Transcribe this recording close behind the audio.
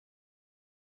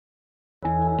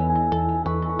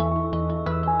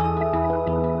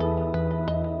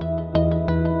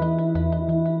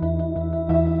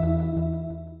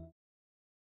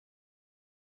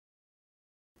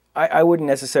I wouldn't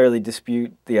necessarily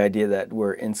dispute the idea that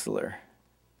we're insular.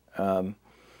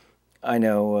 I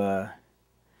know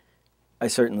I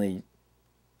certainly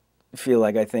feel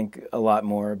like I think a lot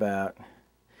more about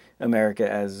America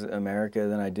as America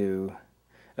than I do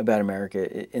about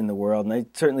America in the world. And I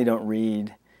certainly don't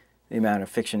read the amount of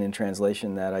fiction in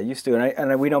translation that I used to.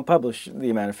 And we don't publish the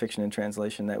amount of fiction in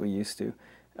translation that we used to.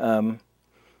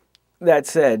 That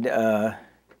said,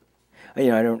 you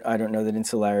know, I don't know that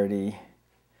insularity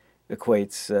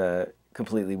equates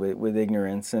completely with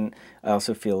ignorance, and I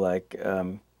also feel like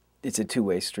it's a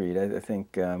two-way street. I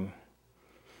think, you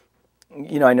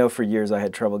know, I know for years I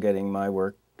had trouble getting my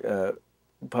work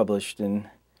published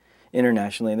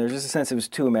internationally, and there's just a sense it was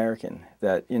too American.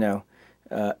 That, you know,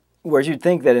 whereas you'd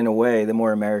think that in a way, the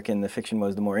more American the fiction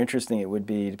was, the more interesting it would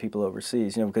be to people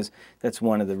overseas. You know, because that's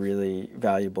one of the really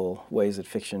valuable ways that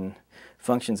fiction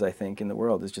functions, I think, in the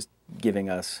world, is just giving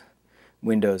us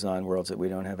windows on worlds that we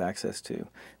don't have access to.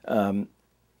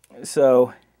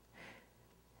 So,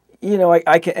 you know,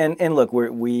 I can, and look,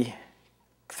 we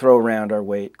throw around our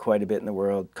weight quite a bit in the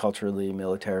world, culturally,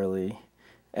 militarily,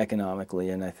 economically,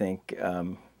 and I think,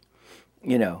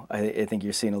 you know, I think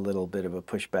you're seeing a little bit of a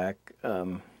pushback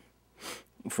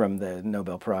from the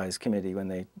Nobel Prize Committee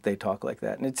when they talk like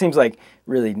that. And it seems like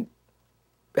really,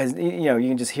 as you know, you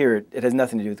can just hear it. It has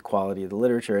nothing to do with the quality of the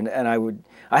literature. And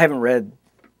I haven't read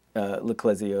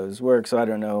Leclésio's work, so I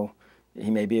don't know. He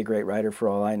may be a great writer for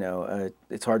all I know.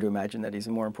 It's hard to imagine that he's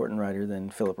a more important writer than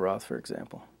Philip Roth, for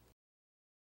example.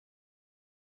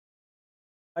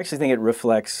 I actually think it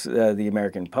reflects the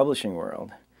American publishing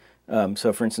world.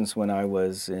 So, for instance, when I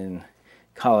was in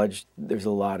college, there's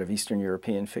a lot of Eastern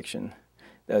European fiction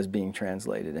that was being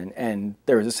translated, and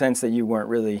there was a sense that you weren't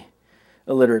really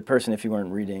a literate person if you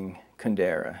weren't reading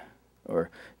Kundera or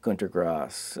Günter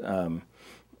Grass.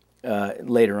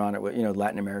 Later on, you know,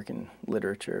 Latin American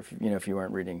literature, if you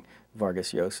weren't reading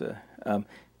Vargas Llosa,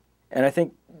 and I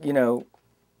think, you know,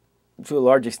 to a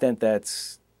large extent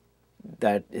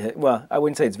well, I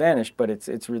wouldn't say it's vanished, but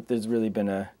there's really been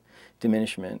a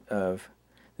diminishment of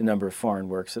the number of foreign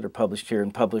works that are published here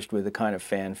and published with a kind of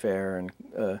fanfare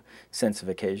and sense of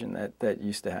occasion that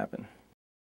used to happen.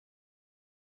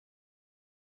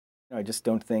 I just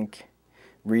don't think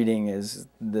reading is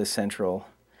the central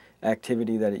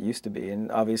activity that it used to be.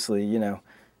 And obviously, you know,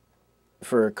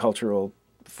 for a cultural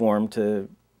form to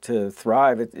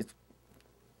thrive,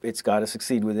 it's got to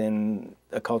succeed within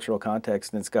a cultural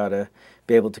context, and it's got to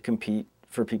be able to compete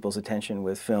for people's attention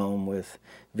with film, with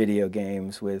video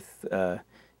games, with the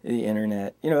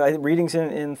internet. You know, reading's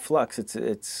in flux.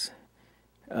 It's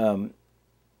you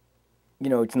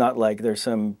know, it's not like there's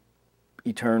some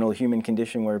eternal human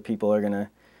condition where people are going to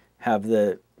have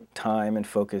the time and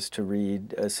focus to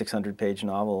read a 600-page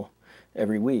novel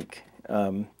every week. You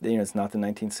know, it's not the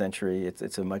 19th century.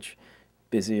 It's a much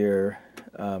busier.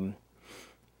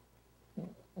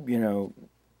 You know,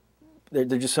 there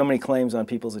are just so many claims on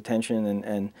people's attention,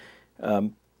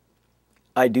 and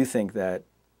I do think that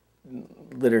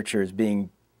literature is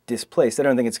being displaced. I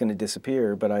don't think it's going to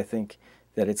disappear, but I think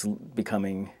that it's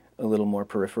becoming a little more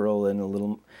peripheral and a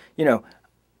little, you know,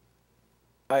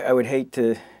 I would hate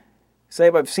to say,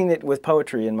 but I've seen it with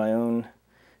poetry in my own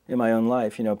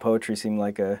life. You know, poetry seemed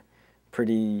like a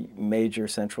pretty major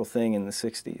central thing in the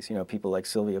 60s. You know, people like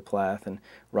Sylvia Plath and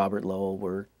Robert Lowell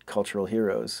were cultural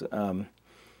heroes. And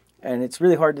it's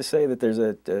really hard to say that there's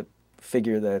a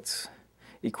figure that's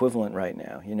equivalent right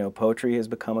now. You know, poetry has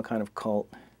become a kind of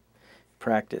cult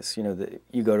practice. You know,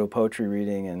 you go to a poetry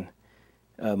reading and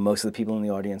most of the people in the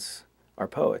audience are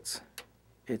poets.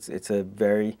 It's a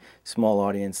very small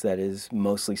audience that is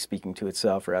mostly speaking to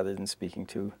itself rather than speaking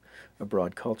to a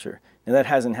broad culture. And that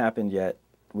hasn't happened yet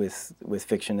with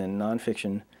fiction and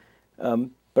nonfiction.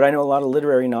 But I know a lot of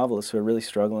literary novelists who are really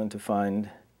struggling to find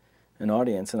an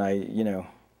audience, and you know,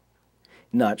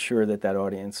 not sure that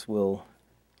audience will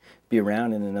be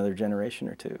around in another generation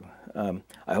or two.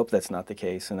 I hope that's not the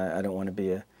case, and I don't want to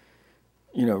be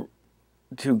you know,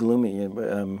 too gloomy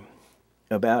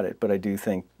about it, but I do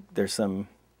think there's some,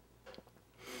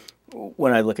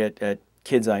 when I look at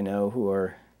kids I know who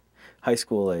are high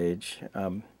school age,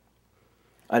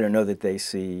 I don't know that they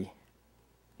see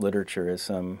literature as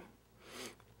some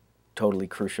totally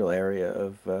crucial area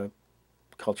of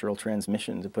cultural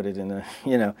transmission, to put it in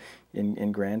you know,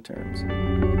 in grand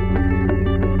terms.